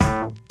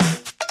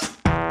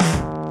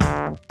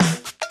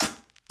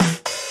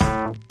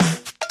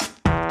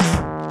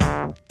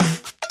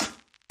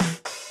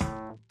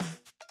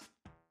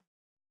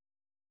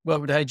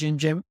Welcome to Hey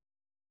Jim.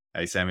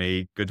 Hey,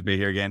 Sammy. Good to be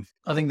here again.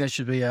 I think that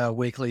should be our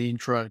weekly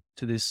intro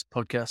to this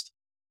podcast.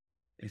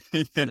 I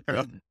think It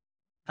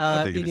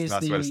it's a is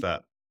nice way to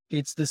start.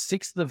 it's the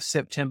 6th of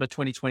September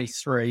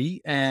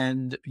 2023,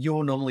 and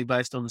you're normally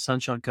based on the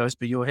Sunshine Coast,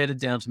 but you're headed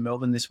down to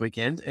Melbourne this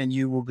weekend, and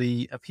you will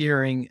be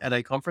appearing at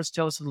a conference.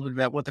 Tell us a little bit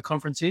about what the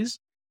conference is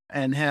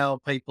and how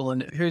people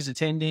and who's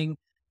attending,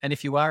 and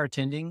if you are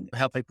attending,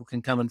 how people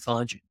can come and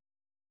find you.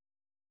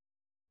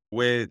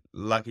 We're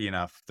lucky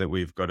enough that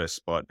we've got a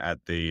spot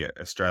at the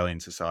Australian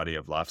Society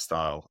of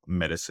Lifestyle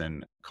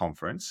Medicine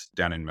conference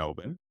down in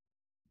Melbourne.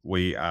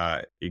 We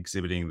are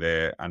exhibiting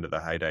there under the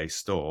Heyday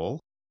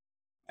stall.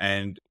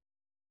 And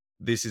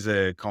this is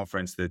a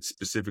conference that's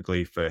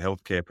specifically for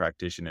healthcare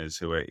practitioners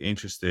who are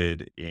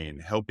interested in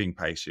helping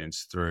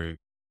patients through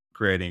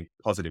creating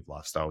positive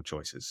lifestyle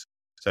choices.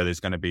 So there's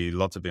going to be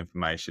lots of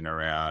information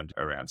around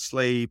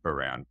sleep,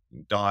 around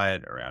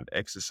diet, around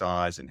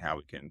exercise, and how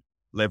we can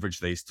leverage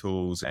these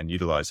tools and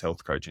utilize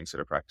health coaching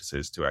sort of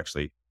practices to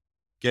actually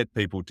get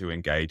people to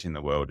engage in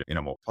the world in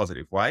a more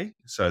positive way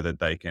so that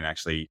they can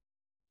actually,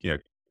 you know,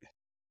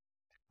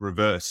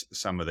 reverse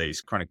some of these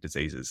chronic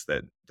diseases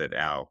that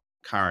our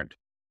current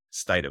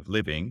state of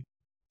living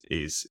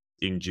is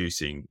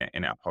inducing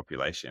in our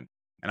population.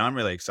 And I'm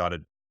really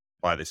excited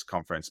by this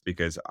conference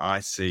because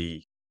I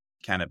see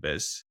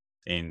cannabis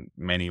in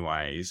many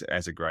ways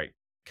as a great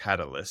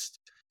catalyst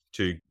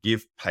to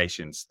give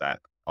patients that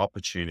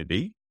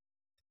opportunity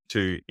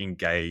to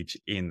engage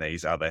in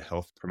these other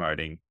health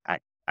promoting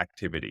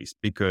activities.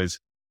 Because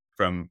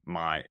from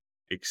my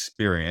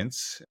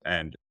experience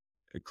and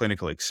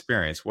clinical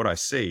experience, what I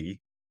see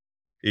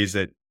is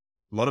that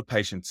a lot of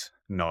patients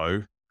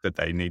know that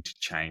they need to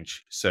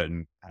change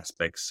certain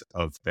aspects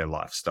of their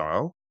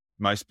lifestyle.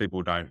 Most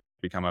people don't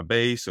become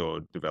obese or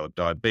develop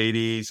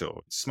diabetes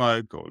or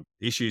smoke or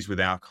issues with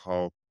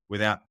alcohol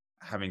without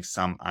having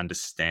some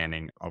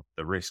understanding of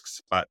the risks,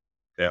 but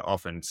they're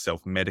often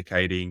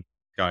self-medicating,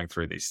 going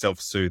through these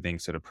self-soothing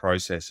sort of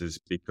processes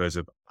because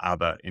of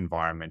other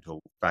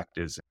environmental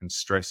factors and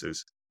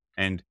stresses.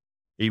 And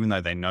even though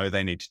they know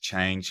they need to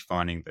change,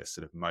 finding the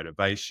sort of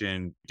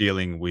motivation,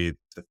 dealing with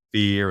the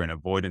fear and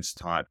avoidance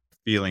type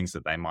feelings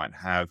that they might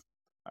have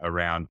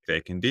around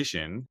their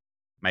condition,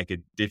 make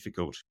it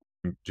difficult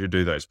to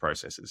do those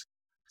processes.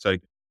 So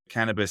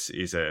cannabis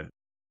is a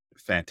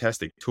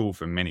fantastic tool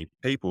for many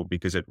people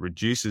because it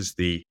reduces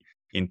the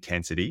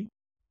intensity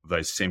of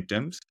those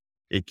symptoms.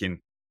 It can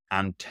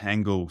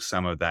untangle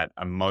some of that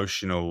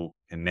emotional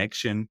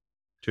connection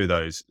to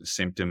those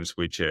symptoms,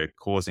 which are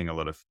causing a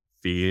lot of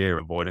fear,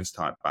 avoidance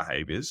type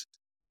behaviors.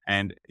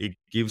 And it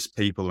gives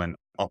people an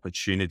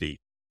opportunity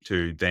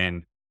to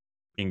then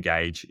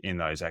engage in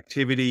those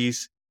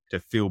activities, to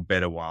feel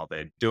better while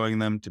they're doing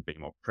them, to be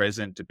more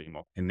present, to be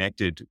more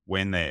connected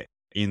when they're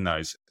in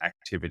those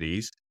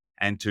activities,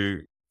 and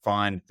to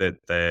find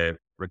that their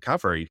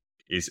recovery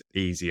is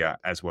easier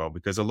as well.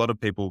 Because a lot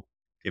of people,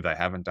 if they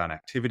haven't done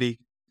activity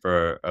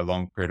for a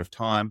long period of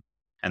time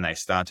and they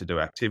start to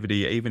do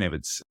activity, even if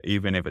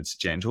it's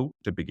gentle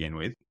to begin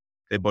with,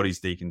 their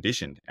body's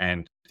deconditioned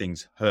and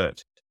things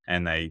hurt,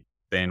 and they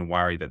then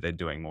worry that they're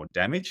doing more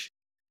damage,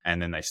 and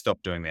then they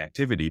stop doing the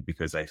activity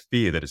because they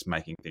fear that it's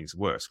making things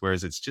worse,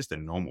 whereas it's just a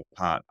normal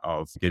part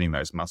of getting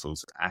those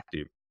muscles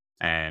active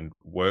and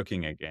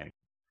working again.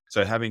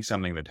 So having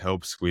something that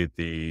helps with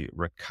the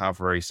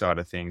recovery side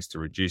of things, to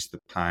reduce the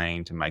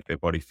pain, to make their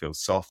body feel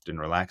soft and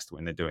relaxed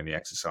when they're doing the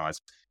exercise,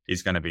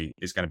 is going to be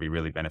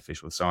really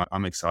beneficial. So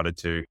I'm excited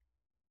to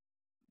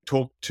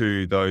talk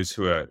to those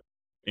who are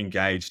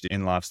engaged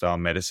in lifestyle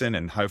medicine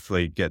and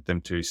hopefully get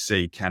them to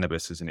see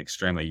cannabis as an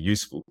extremely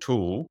useful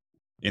tool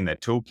in their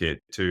toolkit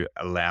to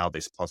allow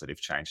this positive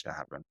change to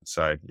happen.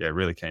 So yeah,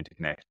 really keen to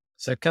connect.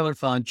 So come and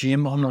find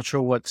Jim. I'm not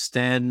sure what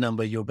stand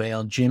number you'll be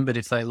on, Jim, but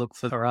if they look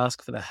for or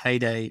ask for the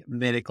Heyday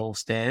Medical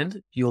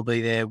stand, you'll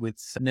be there with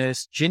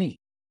Nurse Ginny.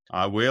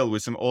 I will,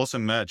 with some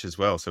awesome merch as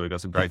well. So we've got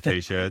some great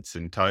t-shirts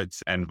and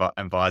totes and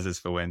visors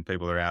for when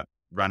people are out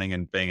running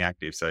and being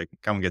active. So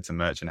come and get some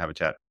merch and have a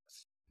chat.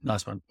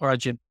 Nice one. All right,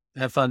 Jim.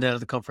 Have fun down at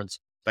the conference.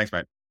 Thanks,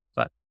 mate.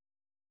 Bye.